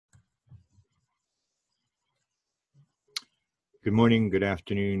Good morning, good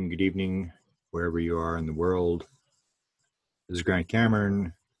afternoon, good evening, wherever you are in the world. This is Grant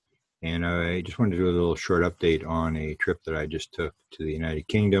Cameron, and I just wanted to do a little short update on a trip that I just took to the United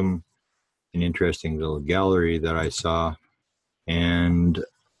Kingdom, an interesting little gallery that I saw, and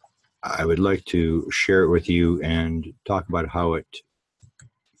I would like to share it with you and talk about how it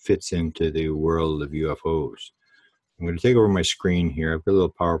fits into the world of UFOs. I'm going to take over my screen here. I've got a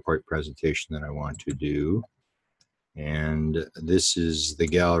little PowerPoint presentation that I want to do. And this is the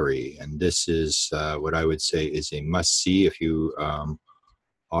gallery, and this is what I would say is a must-see if you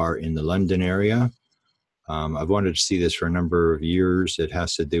are in the London area. I've wanted to see this for a number of years. It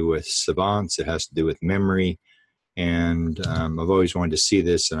has to do with savants, it has to do with memory, and I've always wanted to see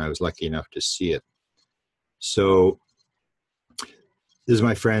this, and I was lucky enough to see it. So this is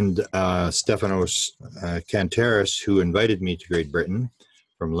my friend Stefanos Kantaris, who invited me to Great Britain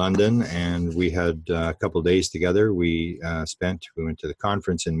from London, and we had a couple of days together. We went to the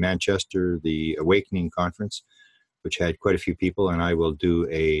conference in Manchester, the Awakening Conference, which had quite a few people, and I will do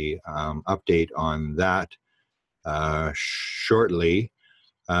a update on that shortly.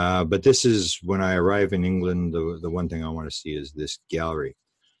 But this is when I arrive in England, the one thing I want to see is this gallery.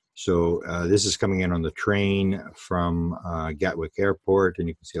 So this is coming in on the train from Gatwick Airport, and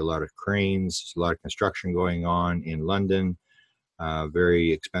you can see a lot of cranes. There's a lot of construction going on in London.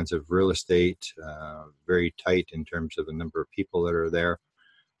 Very expensive real estate, very tight in terms of the number of people that are there,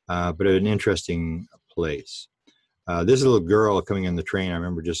 but an interesting place. This little girl coming in the train, I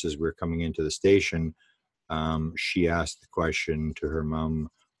remember just as we were coming into the station, she asked the question to her mom,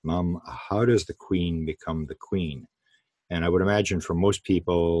 "Mom, how does the Queen become the Queen?" And I would imagine for most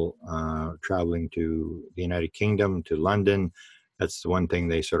people traveling to the United Kingdom, to London, that's the one thing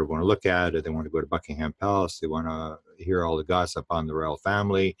they sort of want to look at. They want to go to Buckingham Palace. They want to hear all the gossip on the royal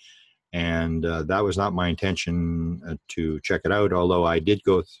family. And that was not my intention to check it out, although I did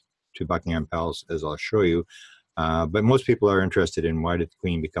go to Buckingham Palace, as I'll show you. But most people are interested in why did the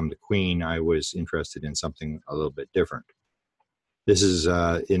Queen become the Queen. I was interested in something a little bit different. This is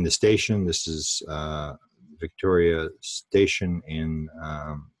in the station. This is Victoria Station in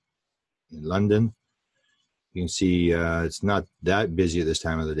London. You can see it's not that busy at this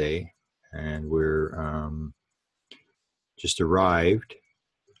time of the day, and we're just arrived.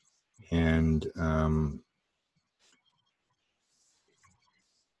 And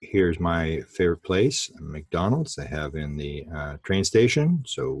here's my favorite place, McDonald's. I have in the train station,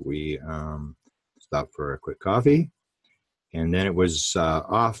 so we stopped for a quick coffee, and then it was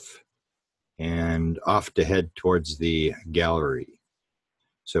off to head towards the gallery.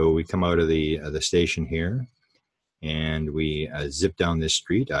 So we come out of the station here, and we zip down this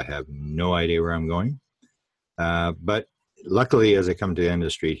street. I have no idea where I'm going. But luckily, as I come to the end of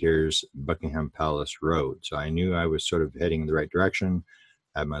the street, here's Buckingham Palace Road. So I knew I was sort of heading in the right direction.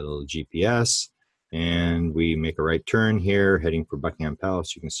 I have my little GPS, and we make a right turn here, heading for Buckingham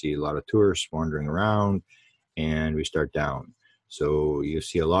Palace. You can see a lot of tourists wandering around, and we start down. So you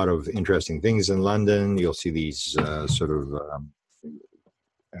see a lot of interesting things in London. You'll see these sort of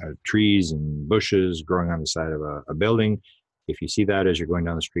trees and bushes growing on the side of a building. If you see that as you're going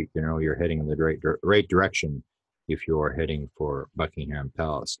down the street, you know you're heading in the right direction if you're heading for Buckingham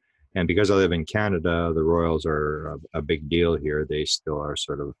Palace. And because I live in Canada, the royals are a big deal here. They still are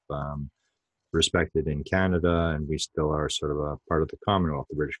sort of respected in Canada, and we still are sort of a part of the Commonwealth,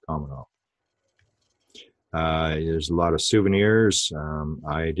 the British Commonwealth. There's a lot of souvenirs.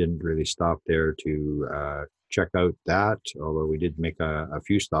 I didn't really stop there to check out that, although we did make a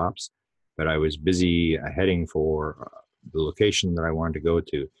few stops, but I was busy heading for the location that I wanted to go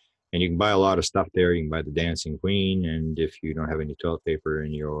to. And you can buy a lot of stuff there. You can buy the Dancing Queen, and if you don't have any toilet paper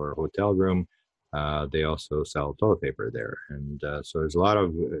in your hotel room, they also sell toilet paper there. And so there's a lot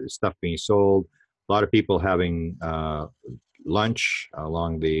of stuff being sold, a lot of people having lunch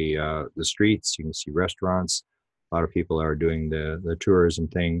along the streets. You can see restaurants. A lot of people are doing the tourism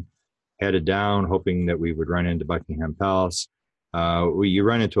thing. Headed down, hoping that we would run into Buckingham Palace. You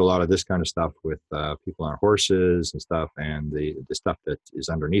run into a lot of this kind of stuff with people on horses and stuff, and the stuff that is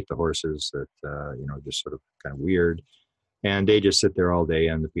underneath the horses that just sort of kind of weird. And they just sit there all day,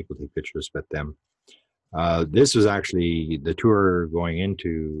 and the people take pictures with them. This was actually the tour going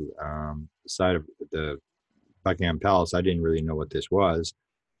into the side of the Buckingham Palace. I didn't really know what this was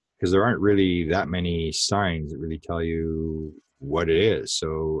because there aren't really that many signs that really tell you what it is.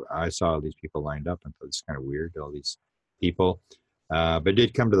 So I saw these people lined up and thought it's kind of weird, all these people. But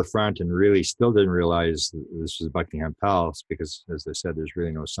did come to the front and really still didn't realize this was Buckingham Palace because, as I said, there's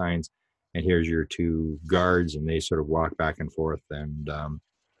really no signs. And here's your two guards, and they sort of walk back and forth. And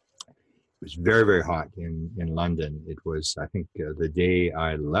was very, very hot in London. It was, I think, the day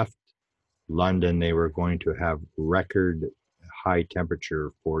I left London, they were going to have record high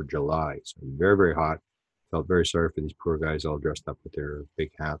temperature for July. So very, very hot. Felt very sorry for these poor guys all dressed up with their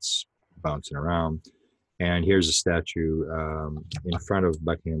big hats bouncing around. And here's a statue in front of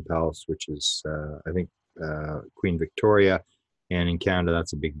Buckingham Palace, which is, I think, Queen Victoria. And in Canada,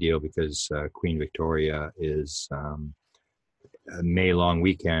 that's a big deal because Queen Victoria is a May long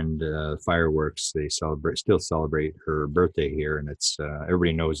weekend fireworks. They still celebrate her birthday here, and it's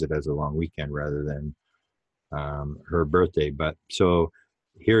everybody knows it as a long weekend rather than her birthday. But so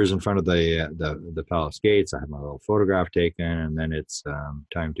here's in front of the palace gates. I have my little photograph taken, and then it's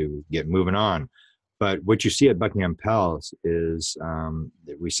time to get moving on. But what you see at Buckingham Palace is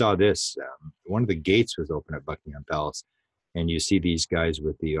we saw this. One of the gates was open at Buckingham Palace, and you see these guys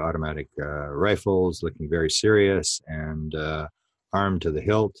with the automatic rifles looking very serious and armed to the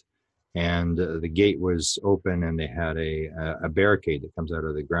hilt. And the gate was open, and they had a barricade that comes out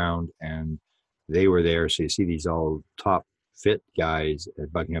of the ground, and they were there. So you see these all top fit guys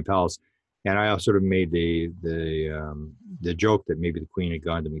at Buckingham Palace. And I also sort of made the joke that maybe the Queen had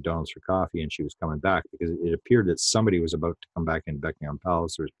gone to McDonald's for coffee and she was coming back, because it appeared that somebody was about to come back in Buckingham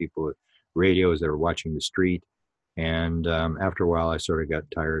Palace. There was people with radios that were watching the street. And after a while, I sort of got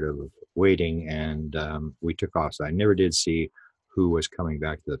tired of waiting, and we took off. So I never did see who was coming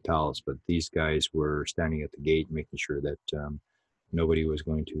back to the palace, but these guys were standing at the gate, making sure that nobody was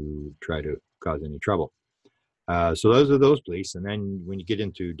going to try to cause any trouble. So those are those police. And then when you get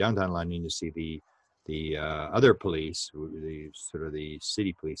into downtown London, you see the other police, the sort of the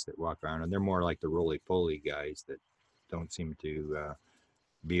city police that walk around, and they're more like the roly-poly guys that don't seem to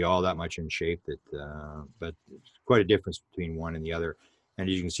be all that much in shape. But quite a difference between one and the other. And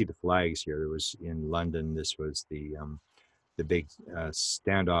as you can see the flags here, there was in London, this was the big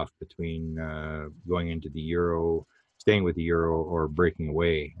standoff between going into the Euro, staying with the Euro, or breaking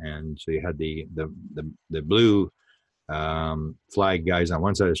away. And so you had the blue flag guys on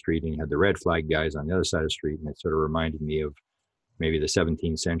one side of the street, and you had the red flag guys on the other side of the street. And it sort of reminded me of maybe the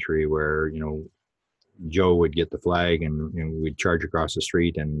 17th century, where, you know, Joe would get the flag and, you know, we'd charge across the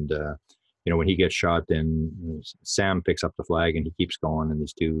street, and you know, when he gets shot, then Sam picks up the flag and he keeps going, and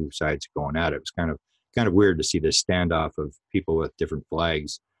these two sides going at it. It was kind of weird to see this standoff of people with different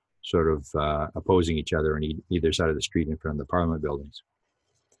flags sort of opposing each other on either side of the street in front of the Parliament buildings.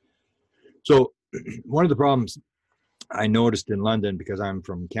 So one of the problems I noticed in London, because I'm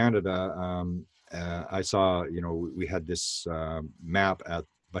from Canada, I saw, you know, we had this map at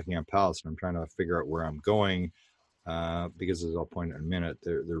Buckingham Palace, and I'm trying to figure out where I'm going, because, as I'll point out in a minute,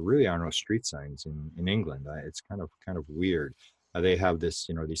 there really are no street signs in England. It's kind of weird. They have this,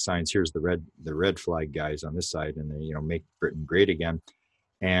 you know, these signs. Here's the red flag guys on this side, and they, you know, make Britain great again.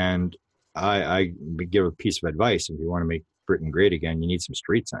 And I give a piece of advice: if you want to make Britain great again, you need some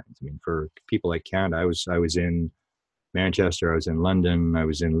street signs. I mean, for people like Canada, I was in Manchester, I was in London, I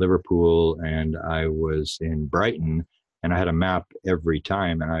was in Liverpool, and I was in Brighton, and I had a map every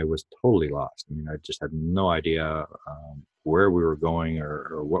time, and I was totally lost. I mean, I just had no idea where we were going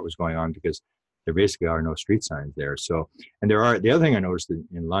or what was going on, because there basically are no street signs there. So, and the other thing I noticed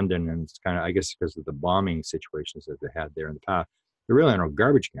in London, and it's kind of, I guess, because of the bombing situations that they had there in the past, there really are no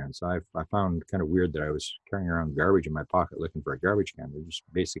garbage cans. So I found kind of weird that I was carrying around garbage in my pocket looking for a garbage can. They're just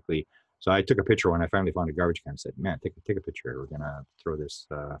basically, so I took a picture when I finally found a garbage can and said, man, take a picture. We're going to throw this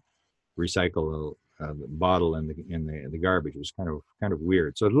recycle bottle in the garbage. It was kind of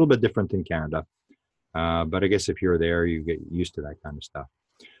weird. So a little bit different than Canada. But I guess if you're there, you get used to that kind of stuff.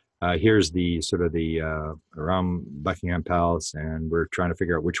 Here's the sort of the around Buckingham Palace, and we're trying to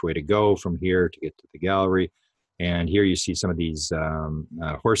figure out which way to go from here to get to the gallery. And here you see some of these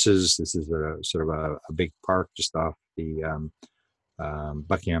horses. This is a sort of a big park just off the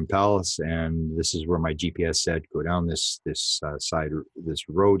Buckingham Palace, and this is where my GPS said go down this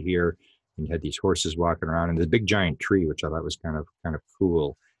road here. And you had these horses walking around, and the big giant tree, which I thought was kind of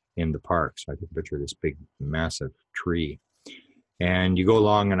cool in the park. So I took a picture of this big, massive tree. And you go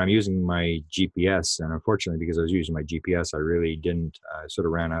along, and I'm using my GPS, and unfortunately, because I was using my GPS, I really didn't, sort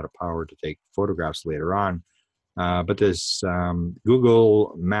of ran out of power to take photographs later on. But this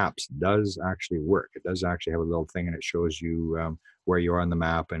Google Maps does actually work. It does actually have a little thing, and it shows you where you are on the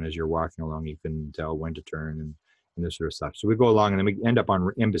map, and as you're walking along, you can tell when to turn and this sort of stuff. So we go along, and then we end up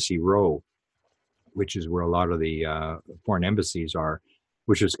on Embassy Row, which is where a lot of the foreign embassies are,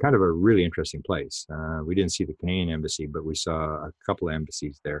 which is kind of a really interesting place. We didn't see the Canadian embassy, but we saw a couple of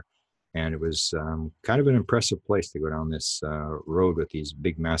embassies there. And it was kind of an impressive place to go down this road with these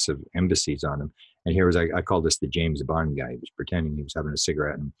big, massive embassies on them. And here was, I call this the James Bond guy. He was pretending he was having a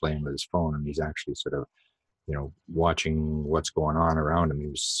cigarette and playing with his phone, and he's actually sort of, watching what's going on around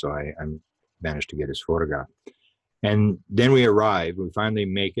him. I managed to get his photograph. And then we arrive, we finally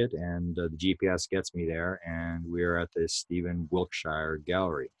make it, and the GPS gets me there, and we're at the Stephen Wiltshire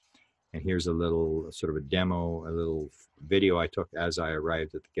Gallery. And here's a little sort of a demo, a little video I took as I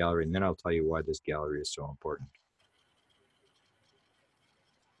arrived at the gallery, and then I'll tell you why this gallery is so important.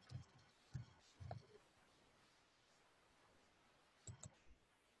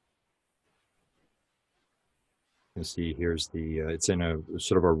 You see, here's it's in a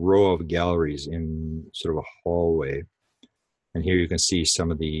sort of a row of galleries in sort of a hallway. And here you can see some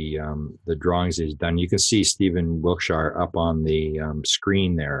of the drawings he's done. You can see Stephen Wiltshire up on the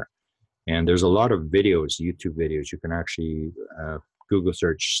screen there. And there's a lot of videos, YouTube videos. You can actually Google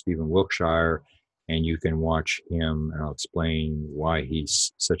search Stephen Wiltshire, and you can watch him, and I'll explain why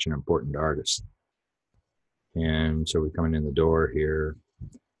he's such an important artist. And so we're coming in the door here,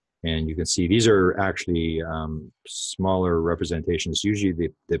 and you can see these are actually smaller representations.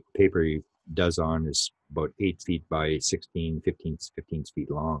 Usually the paper he does on is about 8 feet by 15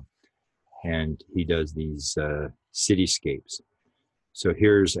 feet long. And he does these cityscapes. So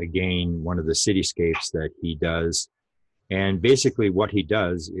here's again one of the cityscapes that he does. And basically what he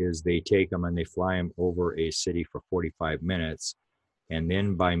does is they take him and they fly him over a city for 45 minutes. And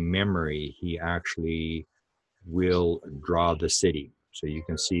then by memory, he actually will draw the city. So you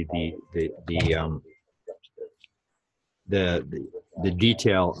can see the detail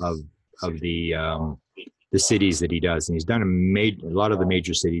of the cities that he does. And he's done a lot of the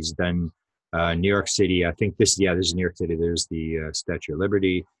major cities. He's done New York City. I think this is New York City. There's the Statue of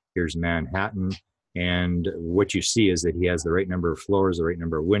Liberty. Here's Manhattan. And what you see is that he has the right number of floors, the right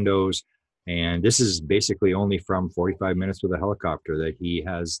number of windows. And this is basically only from 45 minutes with a helicopter that he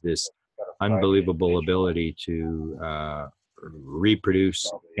has this unbelievable ability to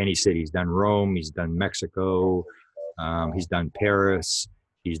reproduce any city. He's done Rome, he's done Mexico, he's done Paris,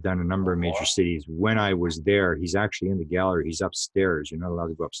 he's done a number of major cities. When I was there, he's actually in the gallery. He's upstairs. You're not allowed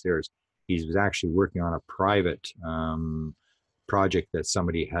to go upstairs. He was actually working on a private project that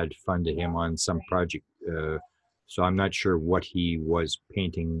somebody had funded him on some project. So I'm not sure what he was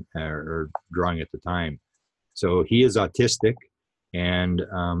painting or drawing at the time. So he is autistic, and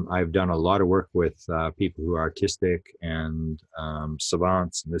I've done a lot of work with people who are artistic and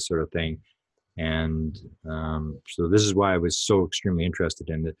savants and this sort of thing. And so this is why I was so extremely interested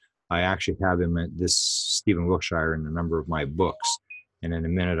in it. I actually have him at this Stephen Wiltshire in a number of my books. And in a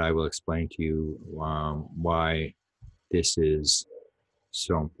minute, I will explain to you why this is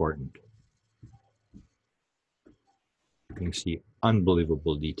so important. You can see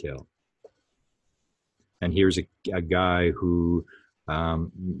unbelievable detail. And here's a guy who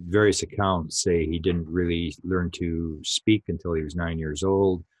various accounts say he didn't really learn to speak until he was 9 years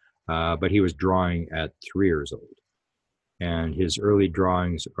old, but he was drawing at 3 years old. And his early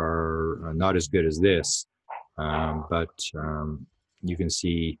drawings are not as good as this, but you can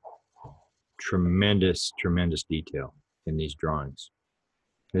see tremendous, tremendous detail in these drawings.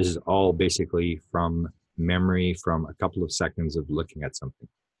 This is all basically from memory, from a couple of seconds of looking at something.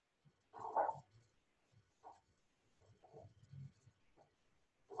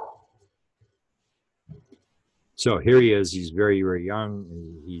 So here he is. He's very, very young.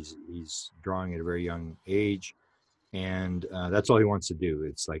 He's drawing at a very young age, and that's all he wants to do.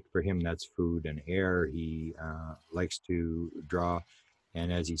 It's like for him, that's food and air. He likes to draw,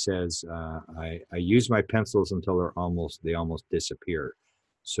 and as he says, I use my pencils until they almost disappear.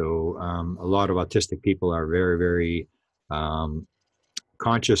 So a lot of autistic people are very, very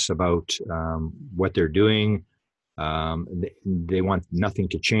conscious about what they're doing. They want nothing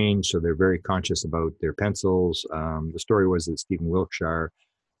to change, so they're very conscious about their pencils. The story was that Stephen Wiltshire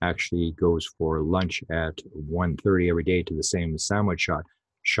actually goes for lunch at 1:30 every day to the same sandwich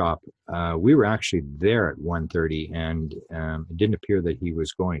shop. We were actually there at 1:30, and it didn't appear that he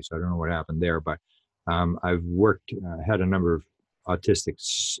was going, so I don't know what happened there. But I've had a number of autistic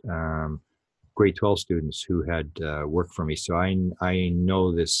grade 12 students who had worked for me, so I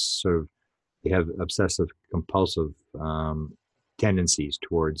know this sort of. They have obsessive compulsive tendencies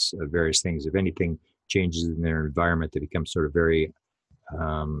towards various things. If anything changes in their environment, they become sort of very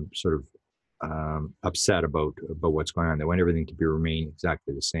upset about what's going on. They want everything to remain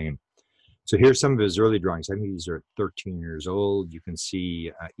exactly the same. So here's some of his early drawings. I think these are 13 years old. You can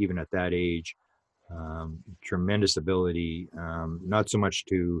see even at that age, tremendous ability, not so much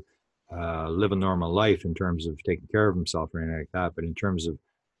to live a normal life in terms of taking care of himself or anything like that, but in terms of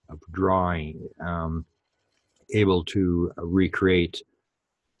drawing, able to recreate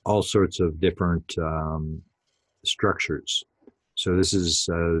all sorts of different structures. So this is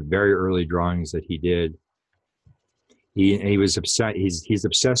very early drawings that he did. He was upset. He's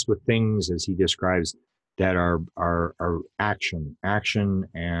obsessed with things, as he describes, that are action,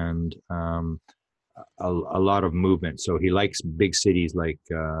 and a lot of movement. So he likes big cities like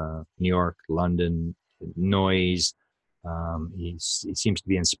New York, London, noise. He seems to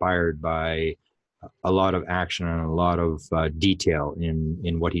be inspired by a lot of action and a lot of detail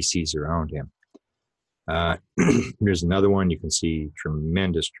in what he sees around him. Here's another one. You can see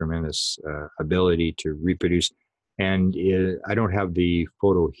tremendous ability to reproduce. And I don't have the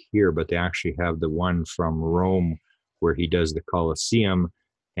photo here, but they actually have the one from Rome where he does the Colosseum.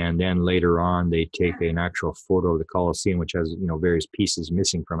 And then later on, they take an actual photo of the Colosseum, which has, you know, various pieces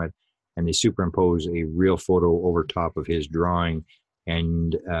missing from it. And they superimpose a real photo over top of his drawing,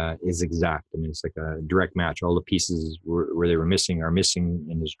 and is exact. I mean, it's like a direct match. All the pieces where they were missing are missing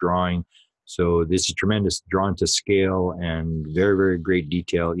in his drawing. So this is tremendous, drawn to scale and very, very great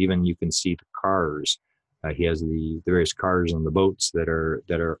detail. Even you can see the cars. He has the various cars on the boats that are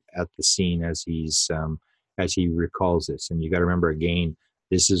at the scene as he recalls this. And you got to remember, again,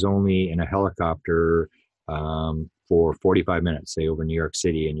 this is only in a helicopter for 45 minutes, say, over New York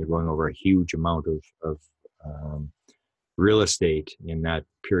City, and you're going over a huge amount of real estate in that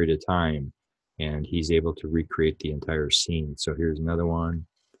period of time, and he's able to recreate the entire scene. So here's another one.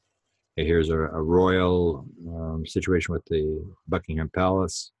 Here's a royal situation with the Buckingham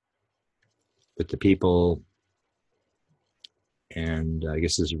Palace, with the people, and I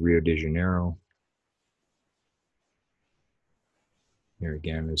guess this is Rio de Janeiro. Here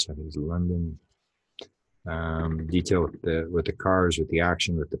again, this is London. Detail with the cars, with the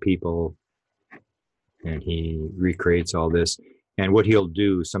action, with the people, and he recreates all this. And what he'll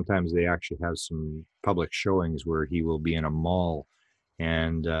do, sometimes they actually have some public showings where he will be in a mall,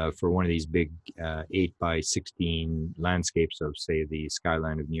 and for one of these big 8x16 landscapes of, say, the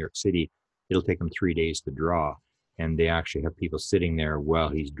skyline of New York City, it'll take him 3 days to draw. And they actually have people sitting there while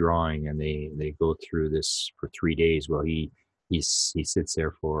he's drawing, and they go through this for 3 days while he sits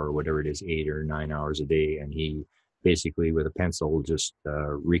there for whatever it is, 8 or 9 hours a day, and he basically with a pencil just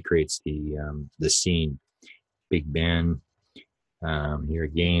recreates the scene. Big Ben. Here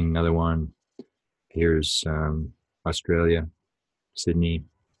again, another one. Here's Australia, Sydney.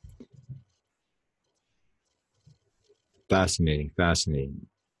 Fascinating.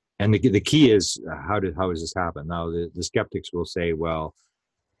 And the key is how does this happen? Now the skeptics will say, well,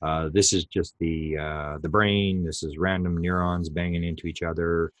 this is just the brain. This is random neurons banging into each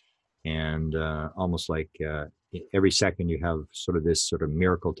other, and almost like every second you have this sort of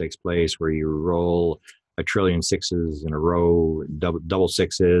miracle takes place where you roll 1 trillion sixes in a row, double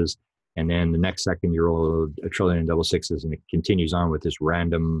sixes, and then the next second you roll 1 trillion double sixes, and it continues on with this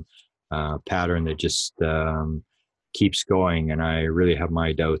random pattern that just keeps going. And I really have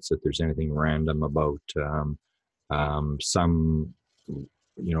my doubts that there's anything random about some,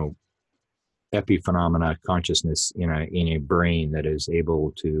 epiphenomena consciousness in a brain that is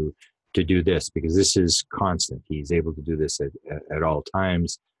able to do this, because this is constant. He's able to do this at all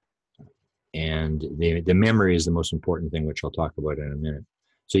times. And the memory is the most important thing, which I'll talk about in a minute.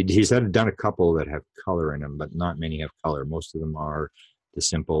 So he's done a couple that have color in them, but not many have color. Most of them are the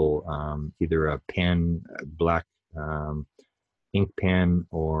simple, either a pen, a black ink pen,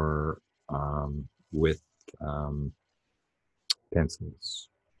 or with pencils.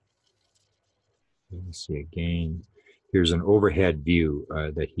 Let's see again. Here's an overhead view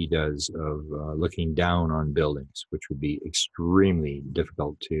that he does of looking down on buildings, which would be extremely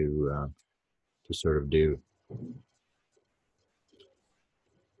difficult to sort of do.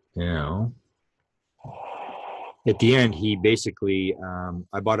 At the end, he basically,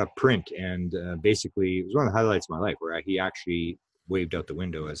 I bought a print, and basically it was one of the highlights of my life where he actually waved out the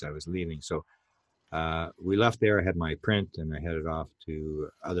window as I was leaving. So we left there. I had my print, and I headed off to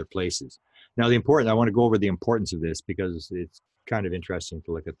other places. Now, I want to go over the importance of this because it's kind of interesting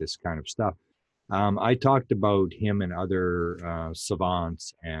to look at this kind of stuff. I talked about him and other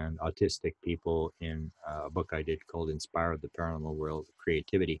savants and autistic people in a book I did called Inspire the Paranormal World of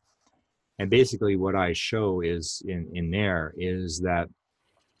Creativity. And basically what I show is in there is that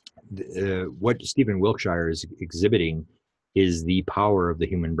what Stephen Wiltshire is exhibiting is the power of the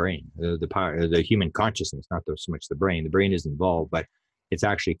human brain, the power, the human consciousness, not so much the brain. The brain is involved, but it's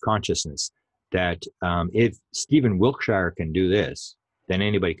actually consciousness. That if Stephen Wiltshire can do this, then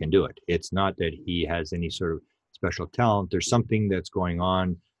anybody can do it. It's not that he has any sort of special talent. There's something that's going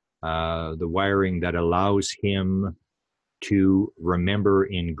on, the wiring that allows him to remember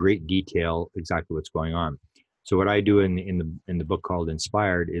in great detail exactly what's going on. So what I do in the book called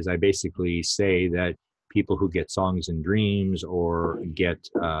Inspired is I basically say that people who get songs in dreams or get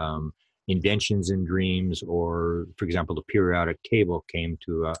inventions in dreams, or for example, the periodic table came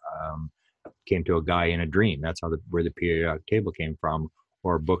to a guy in a dream. That's where the periodic table came from.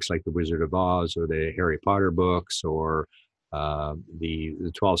 Or books like The Wizard of Oz, or the Harry Potter books, or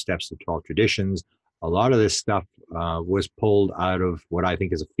the 12 Steps to 12 Traditions. A lot of this stuff was pulled out of what I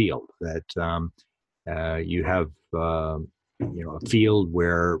think is a field that you have, a field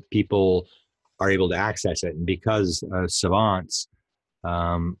where people are able to access it. And because savants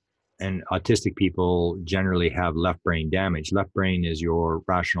um, and autistic people generally have left brain damage. Left brain is your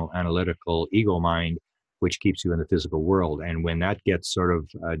rational, analytical ego mind, which keeps you in the physical world. And when that gets sort of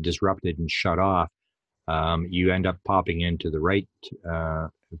disrupted and shut off, you end up popping into the right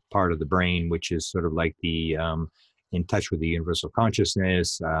part of the brain, which is sort of like the in touch with the universal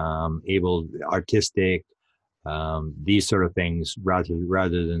consciousness, able, artistic, these sort of things,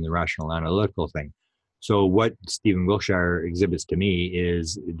 rather than the rational analytical thing. So what Stephen Wiltshire exhibits to me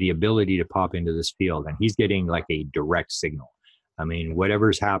is the ability to pop into this field, and he's getting like a direct signal. I mean,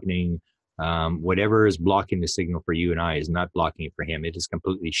 whatever's happening, whatever is blocking the signal for you and I is not blocking it for him. It is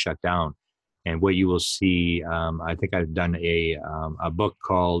completely shut down. And what you will see, I think I've done a book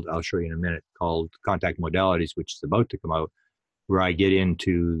called, I'll show you in a minute, called Contact Modalities, which is about to come out, where I get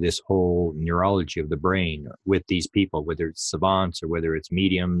into this whole neurology of the brain with these people, whether it's savants or whether it's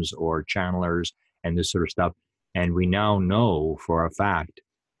mediums or channelers and this sort of stuff. And we now know for a fact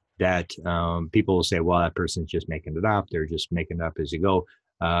that people will say, well, that person's just making it up. They're just making it up as you go.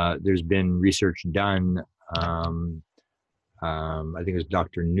 There's been research done. I think it was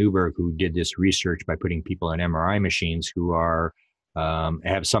Dr. Newberg who did this research by putting people in MRI machines who are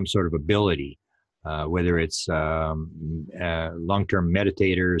have some sort of ability, whether it's long-term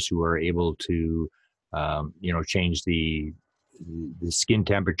meditators who are able to, change the skin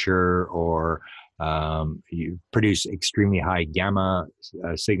temperature, or you produce extremely high gamma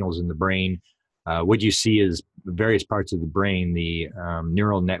signals in the brain. What you see is various parts of the brain, the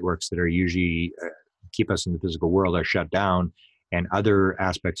neural networks that are usually keep us in the physical world are shut down, and other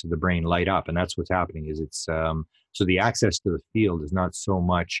aspects of the brain light up. And that's what's happening. Is it's so the access to the field is not so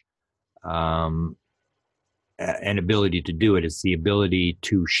much an ability to do it. It's the ability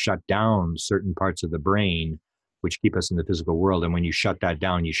to shut down certain parts of the brain which keep us in the physical world. And when you shut that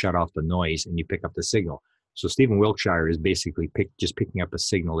down, you shut off the noise and you pick up the signal. So Stephen Wiltshire is basically just picking up a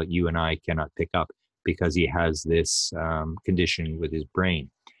signal that you and I cannot pick up because he has this condition with his brain.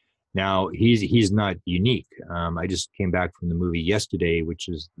 Now, he's not unique. I just came back from the movie Yesterday, which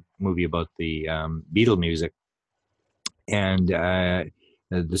is a movie about the Beatle music. And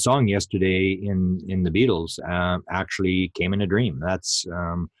the song Yesterday in the Beatles actually came in a dream. That's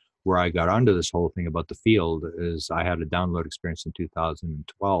where I got onto this whole thing about the field. Is I had a download experience in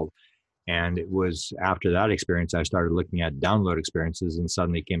 2012. And it was after that experience, I started looking at download experiences and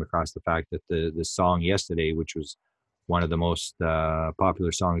suddenly came across the fact that the song Yesterday, which was one of the most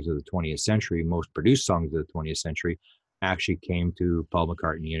popular songs of the 20th century, most produced songs of the 20th century, actually came to Paul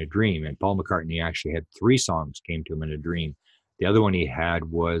McCartney in a dream. And Paul McCartney actually had 3 songs came to him in a dream. The other one he had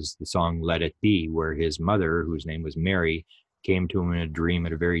was the song Let It Be, where his mother, whose name was Mary, came to him in a dream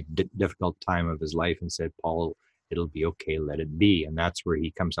at a very difficult time of his life and said, Paul, it'll be okay, let it be. And that's where he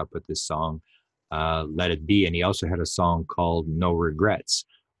comes up with this song, Let It Be. And he also had a song called No Regrets,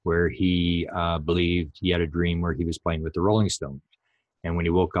 where he believed he had a dream where he was playing with the Rolling Stones. And when he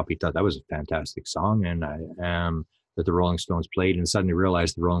woke up, he thought that was a fantastic song, and that the Rolling Stones played, and suddenly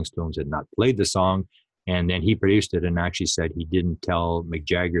realized the Rolling Stones had not played the song. And then he produced it and actually said he didn't tell Mick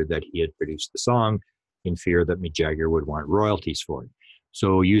Jagger that he had produced the song in fear that Mick Jagger would want royalties for it.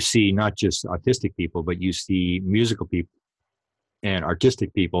 So you see not just autistic people, but you see musical people and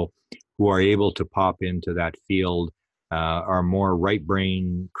artistic people who are able to pop into that field, are more right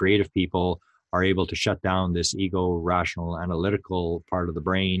brain creative people, are able to shut down this ego, rational, analytical part of the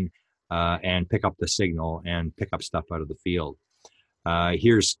brain, and pick up the signal and pick up stuff out of the field.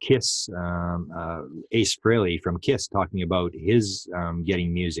 Here's Kiss, Ace Frehley from Kiss talking about his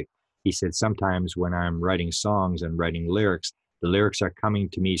getting music. He said, sometimes when I'm writing songs and writing lyrics, the lyrics are coming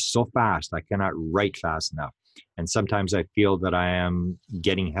to me so fast, I cannot write fast enough. And sometimes I feel that I am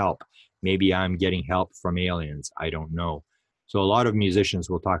getting help. Maybe I'm getting help from aliens. I don't know. So a lot of musicians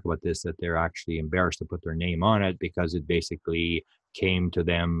will talk about this, that they're actually embarrassed to put their name on it because it basically came to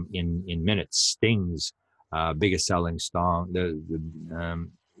them in minutes. Sting's biggest selling song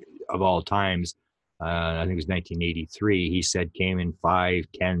of all times I think it was 1983, he said came in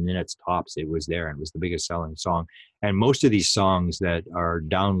 5-10 minutes tops. It was there and it was the biggest selling song. And most of these songs that are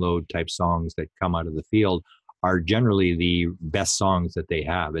download type songs that come out of the field are generally the best songs that they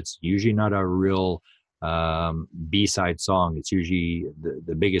have. It's usually not a real B-side song. It's usually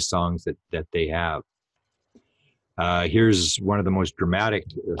the biggest songs that they have. Here's one of the most dramatic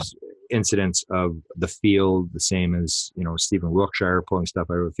incidents of the field, the same as, Stephen Wiltshire pulling stuff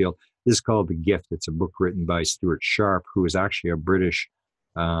out of the field. This is called The Gift. It's a book written by Stuart Sharp, who is actually a British,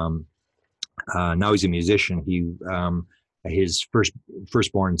 now he's a musician. His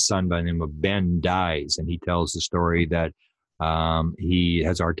firstborn son by the name of Ben dies, and he tells the story that he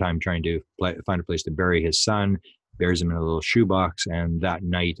has a hard time trying to find a place to bury his son, buries him in a little shoebox, and that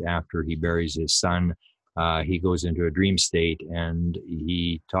night after he buries his son, he goes into a dream state, and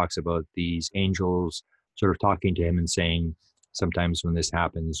he talks about these angels sort of talking to him and saying, sometimes when this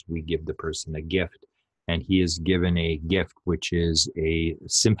happens, we give the person a gift. And he is given a gift, which is a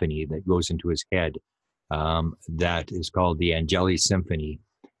symphony that goes into his head that is called the Angeli Symphony.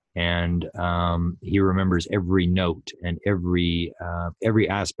 And he remembers every note and every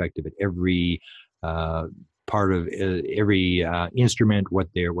aspect of it, every part of every instrument, what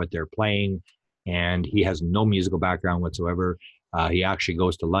they're playing. And he has no musical background whatsoever. He actually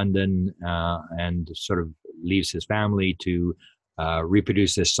goes to London and sort of leaves his family to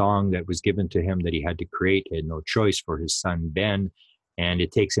reproduce this song that was given to him that he had to create. He had no choice for his son, Ben. And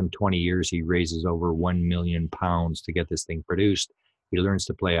it takes him 20 years. He raises over £1 million to get this thing produced. He learns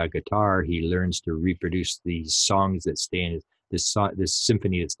to play a guitar. He learns to reproduce these songs that stay in this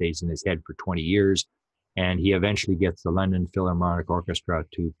symphony that stays in his head for 20 years. And he eventually gets the London Philharmonic Orchestra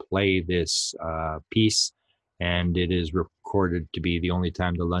to play this piece. And it is recorded to be the only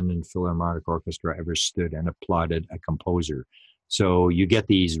time the London Philharmonic Orchestra ever stood and applauded a composer. So you get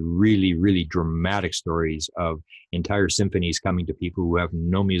these really, really dramatic stories of entire symphonies coming to people who have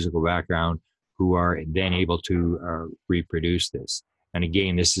no musical background, who are then able to reproduce this. And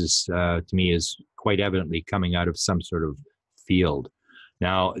again, this is, to me, is quite evidently coming out of some sort of field.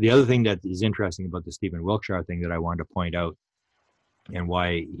 Now, the other thing that is interesting about the Stephen Wiltshire thing that I wanted to point out and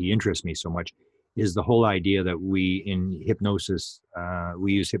why he interests me so much is the whole idea that we use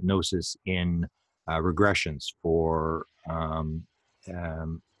hypnosis in regressions for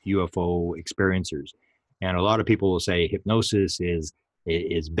UFO experiencers. And a lot of people will say hypnosis is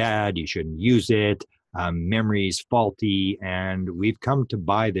bad, you shouldn't use it, memory is faulty. And we've come to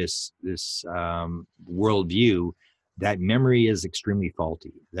buy this worldview that memory is extremely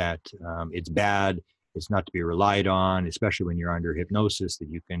faulty, that it's bad, it's not to be relied on, especially when you're under hypnosis, that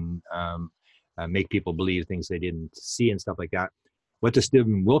you can make people believe things they didn't see and stuff like that. What the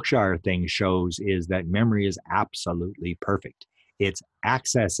Stephen Wiltshire thing shows is that memory is absolutely perfect. It's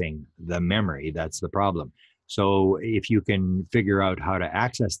accessing the memory that's the problem. So if you can figure out how to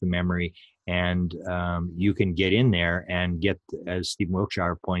access the memory and you can get in there and get, as Stephen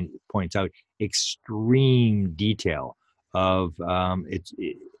Wiltshire points out, extreme detail of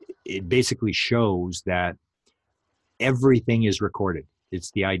it basically shows that everything is recorded.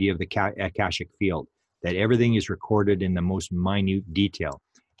 It's the idea of the Akashic field, that everything is recorded in the most minute detail.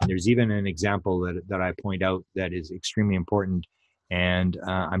 And there's even an example that I point out that is extremely important. And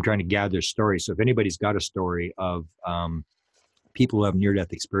I'm trying to gather stories. So if anybody's got a story of people who have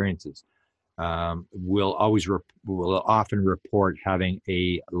near-death experiences, will often report having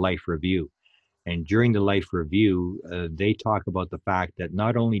a life review. And during the life review, they talk about the fact that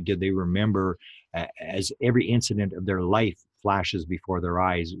not only did they remember as every incident of their life flashes before their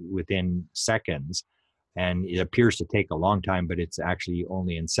eyes within seconds, and it appears to take a long time, but it's actually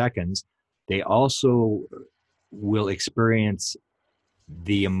only in seconds, they also will experience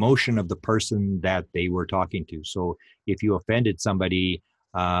the emotion of the person that they were talking to. So if you offended somebody,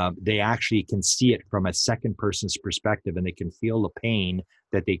 they actually can see it from a second person's perspective, and they can feel the pain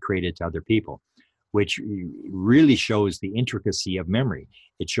that they created to other people, which really shows the intricacy of memory.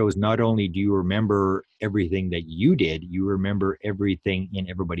 It shows not only do you remember everything that you did, you remember everything in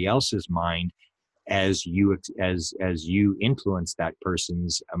everybody else's mind as you influence that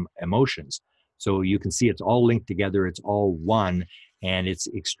person's emotions. So you can see it's all linked together, it's all one, and it's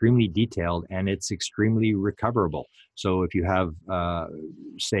extremely detailed and it's extremely recoverable. So if you have,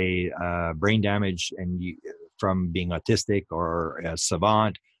 say, brain damage and from being autistic or a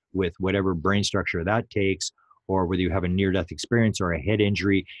savant with whatever brain structure that takes, or whether you have a near-death experience or a head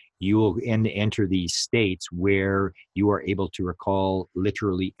injury, you will enter these states where you are able to recall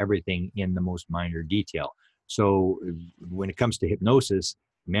literally everything in the most minor detail. So when it comes to hypnosis,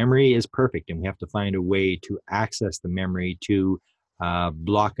 memory is perfect, and we have to find a way to access the memory to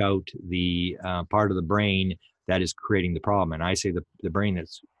block out the part of the brain that is creating the problem. And I say the brain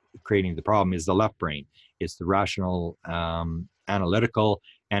that's creating the problem is the left brain. It's the rational, analytical,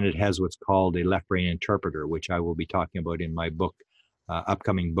 and it has what's called a left brain interpreter, which I will be talking about in my book,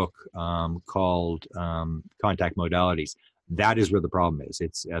 upcoming book, called Contact Modalities. That is where the problem is.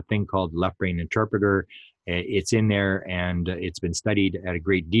 It's a thing called left brain interpreter. It's in there, and it's been studied at a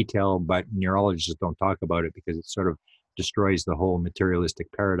great detail, but neurologists don't talk about it because it sort of destroys the whole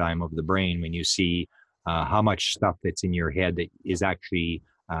materialistic paradigm of the brain when you see how much stuff that's in your head that is actually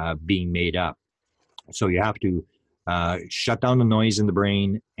being made up. So you have to shut down the noise in the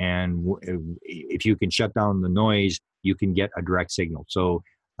brain, and if you can shut down the noise, you can get a direct signal. So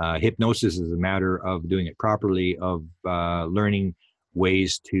hypnosis is a matter of doing it properly, of learning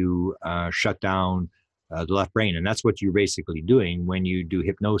ways to shut down the left brain. And that's what you're basically doing when you do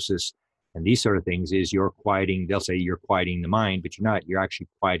hypnosis and these sort of things, is you're quieting, they'll say you're quieting the mind, but you're not. You're actually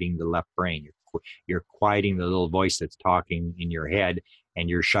quieting the left brain. You're quieting the little voice that's talking in your head, and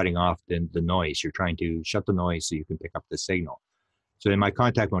you're shutting off the noise. You're trying to shut the noise so you can pick up the signal. So in my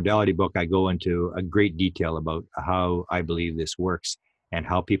contact modality book, I go into a great detail about how I believe this works and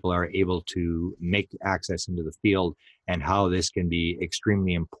how people are able to make access into the field, and how this can be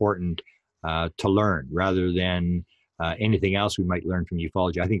extremely important to learn rather than anything else we might learn from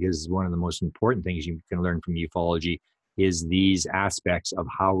ufology. I think this is one of the most important things you can learn from ufology, is these aspects of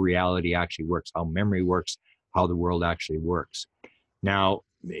how reality actually works, how memory works, how the world actually works. Now,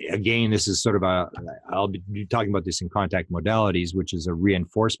 again, this is sort of I'll be talking about this in contact modalities, which is a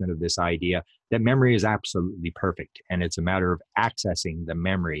reinforcement of this idea that memory is absolutely perfect, and it's a matter of accessing the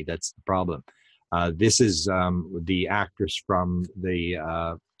memory that's the problem. This is the actress from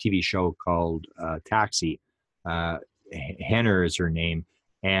the TV show called Taxi. Henner is her name,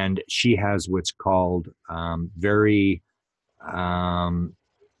 and she has what's called very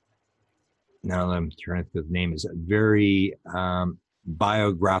now I'm trying to think of the name, is very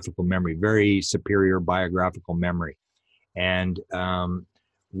biographical memory, very superior biographical memory. And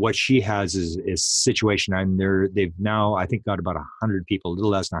what she has is situation. They've now, I think, got about 100 people, a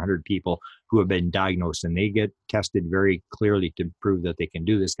little less than 100 people who have been diagnosed, and they get tested very clearly to prove that they can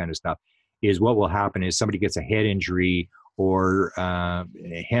do this kind of stuff. Is what will happen is somebody gets a head injury, or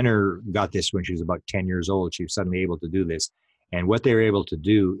Henner got this when she was about 10 years old. She was suddenly able to do this. And what they were able to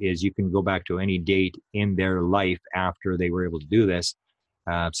do is you can go back to any date in their life after they were able to do this,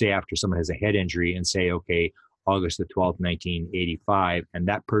 say after someone has a head injury, and say, okay, August the 12th, 1985, and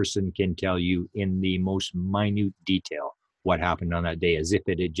that person can tell you in the most minute detail what happened on that day, as if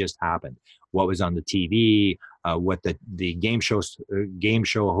it had just happened. What was on the TV, what the game show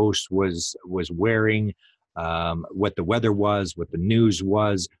host was wearing, what the weather was, what the news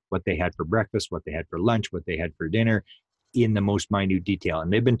was, what they had for breakfast, what they had for lunch, what they had for dinner, in the most minute detail.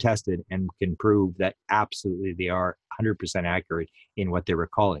 And they've been tested and can prove that absolutely they are 100% accurate in what they're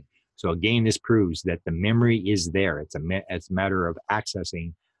recalling. So again, this proves that the memory is there. It's a matter of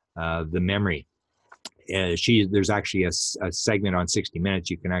accessing the memory. There's actually a segment on 60 Minutes.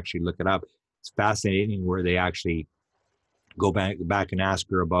 You can actually look it up. It's fascinating, where they actually go back and ask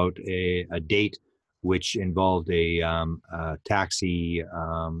her about a date which involved a taxi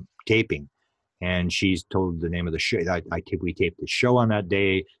taping. And she's told the name of the show. We taped the show on that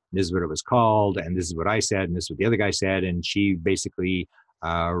day. This is what it was called, and this is what I said, and this is what the other guy said. And she basically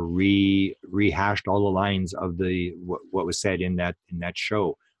rehashed all the lines of what was said in that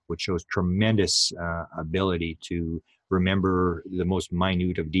show, which shows tremendous ability to remember the most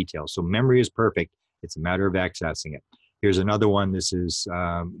minute of details. So memory is perfect. It's a matter of accessing it. Here's another one. This is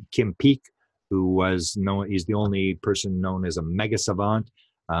Kim Peek, who was known. He's the only person known as a mega savant.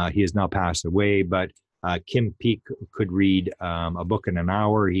 He has now passed away, but Kim Peek could read a book in an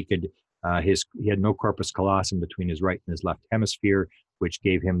hour. He had no corpus callosum between his right and his left hemisphere, which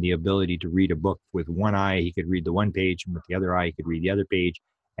gave him the ability to read a book with one eye. He could read the one page, and with the other eye, he could read the other page,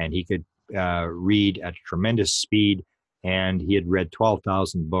 and he could read at tremendous speed. And he had read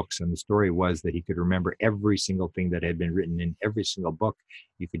 12,000 books, and the story was that he could remember every single thing that had been written in every single book.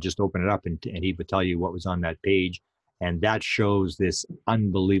 You could just open it up, and he would tell you what was on that page. And that shows this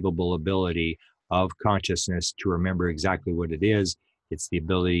unbelievable ability of consciousness to remember exactly what it is. It's the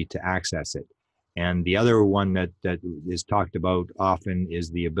ability to access it. And the other one that is talked about often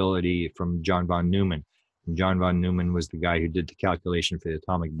is the ability from John von Neumann. And John von Neumann was the guy who did the calculation for the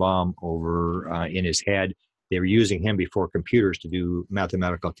atomic bomb over in his head. They were using him before computers to do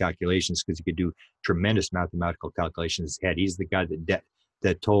mathematical calculations, because he could do tremendous mathematical calculations in his head. He's the guy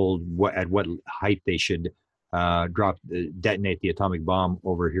that told at what height they should detonate the atomic bomb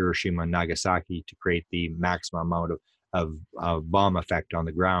over Hiroshima and Nagasaki to create the maximum amount of of bomb effect on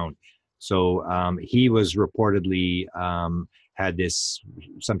the ground. So he was reportedly had this,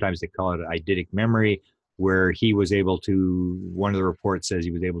 sometimes they call it eidetic memory, where he was able to, one of the reports says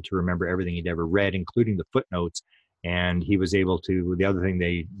he was able to remember everything he'd ever read, including the footnotes. And he was able to, the other thing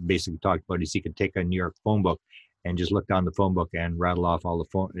they basically talked about is he could take a New York phone book and just look down the phone book and rattle off all the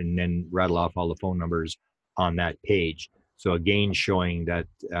phone, and then rattle off all the phone numbers on that page. So again, showing that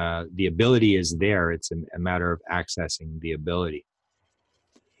the ability is there. It's a matter of accessing the ability.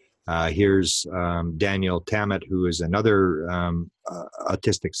 Here's Daniel Tammet, who is another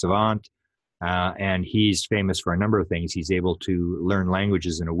autistic savant. And he's famous for a number of things. He's able to learn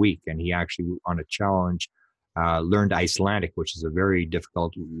languages in a week. And he actually, on a challenge, learned Icelandic, which is a very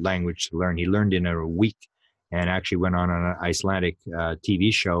difficult language to learn. He learned in a week and actually went on an Icelandic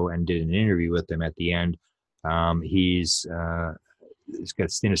TV show and did an interview with them at the end. He's got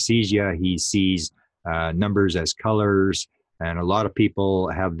synesthesia. He sees numbers as colors. And a lot of people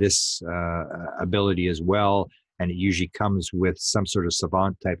have this ability as well. And it usually comes with some sort of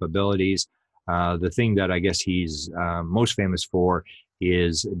savant type abilities. The thing that I guess he's most famous for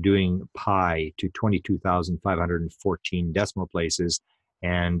is doing pi to 22,514 decimal places.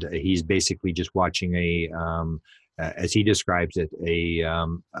 And he's basically just watching as he describes it, a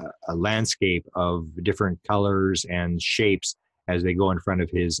landscape of different colors and shapes as they go in front of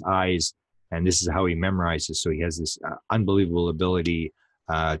his eyes. And this is how he memorizes. So he has this unbelievable ability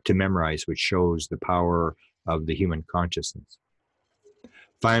to memorize, which shows the power of the human consciousness.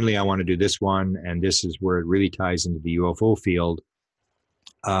 Finally, I want to do this one, and this is where it really ties into the UFO field.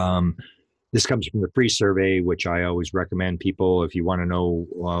 This comes from the free survey, which I always recommend people, if you want to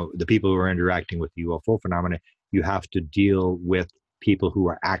know the people who are interacting with the UFO phenomena, you have to deal with people who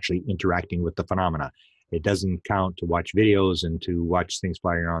are actually interacting with the phenomena. It doesn't count to watch videos and to watch things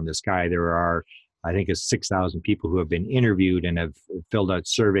flying around the sky. There are, I think, 6,000 people who have been interviewed and have filled out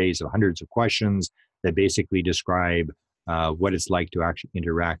surveys of hundreds of questions that basically describe what it's like to actually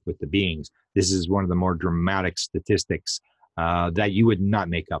interact with the beings. This is one of the more dramatic statistics that you would not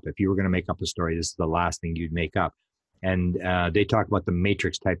make up. If you were going to make up a story, this is the last thing you'd make up. And they talk about the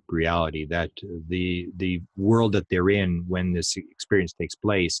matrix type reality, that the world that they're in when this experience takes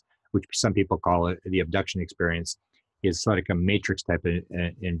place, which some people call it the abduction experience, is sort of a matrix type of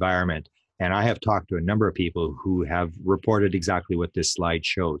environment. And I have talked to a number of people who have reported exactly what this slide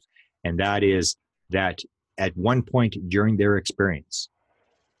shows. And that is that at one point during their experience,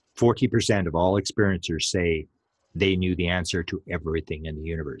 40% of all experiencers say they knew the answer to everything in the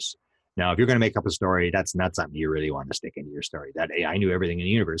universe. Now, if you're going to make up a story, that's not something you really want to stick into your story, that hey, I knew everything in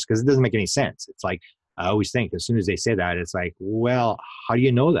the universe, because it doesn't make any sense. It's like, I always think as soon as they say that, it's like, well, how do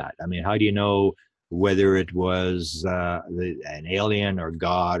you know that? I mean, how do you know whether it was an alien or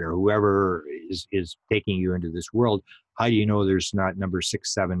God or whoever is taking you into this world? How do you know there's not number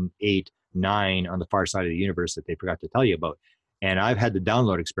 6, 7, 8, 9 on the far side of the universe that they forgot to tell you about? And I've had the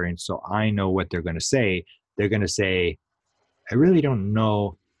download experience, so I know what they're going to say. They're going to say, I really don't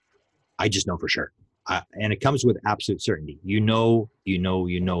know. I just know for sure. And it comes with absolute certainty. You know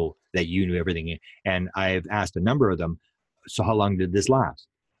that you knew everything. And I've asked a number of them, so how long did this last?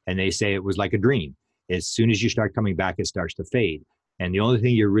 And they say it was like a dream. As soon as you start coming back, it starts to fade. And the only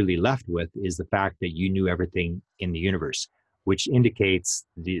thing you're really left with is the fact that you knew everything in the universe, which indicates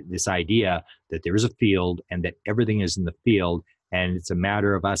this idea that there is a field and that everything is in the field. And it's a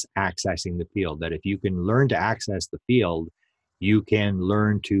matter of us accessing the field, that if you can learn to access the field, you can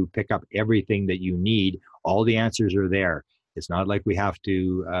learn to pick up everything that you need. All the answers are there. It's not like we have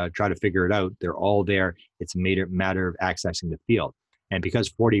to try to figure it out. They're all there. It's a matter of accessing the field. And because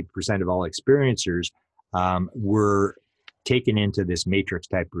 40% of all experiencers were taken into this matrix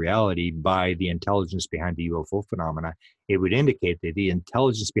type reality by the intelligence behind the UFO phenomena, it would indicate that the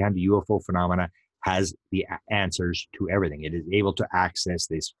intelligence behind the UFO phenomena has the answers to everything. It is able to access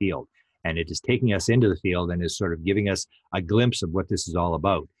this field. And it is taking us into the field and is sort of giving us a glimpse of what this is all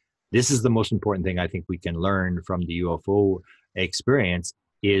about. This is the most important thing I think we can learn from the UFO experience,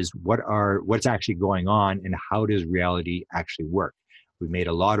 is what's actually going on and how does reality actually work. We've made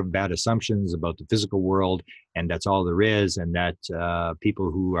a lot of bad assumptions about the physical world, and that's all there is, and that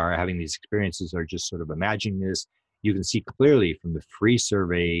people who are having these experiences are just sort of imagining this. You can see clearly from the free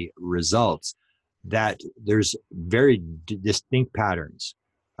survey results that there's very distinct patterns.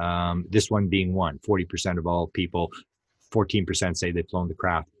 This one being 40% of all people, 14% say they've flown the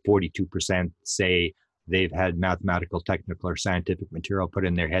craft, 42% say they've had mathematical, technical, or scientific material put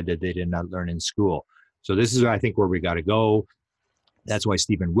in their head that they did not learn in school. So this is, I think, where we got to go. That's why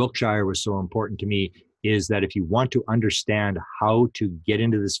Stephen Wiltshire was so important to me, is that if you want to understand how to get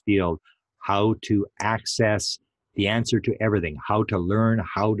into this field, how to access the answer to everything, how to learn,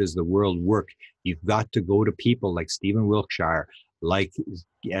 how does the world work. You've got to go to people like Stephen Wiltshire, like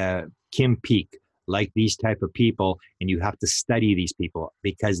Kim Peek, like these type of people, and you have to study these people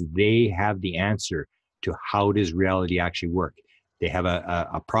because they have the answer to how does reality actually work. They have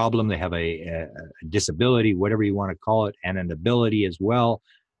a problem, they have a disability, whatever you want to call it, and an ability as well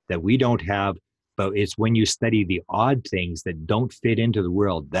that we don't have. But it's when you study the odd things that don't fit into the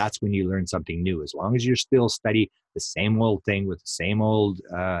world, that's when you learn something new. As long as you're still study the same old thing with the same old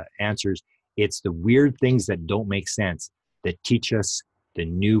answers, it's the weird things that don't make sense that teach us the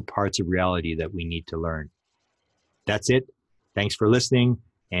new parts of reality that we need to learn. That's it. Thanks for listening.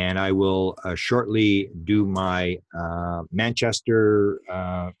 And I will shortly do my Manchester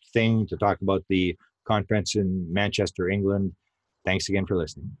thing to talk about the conference in Manchester, England. Thanks again for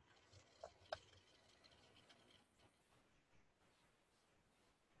listening.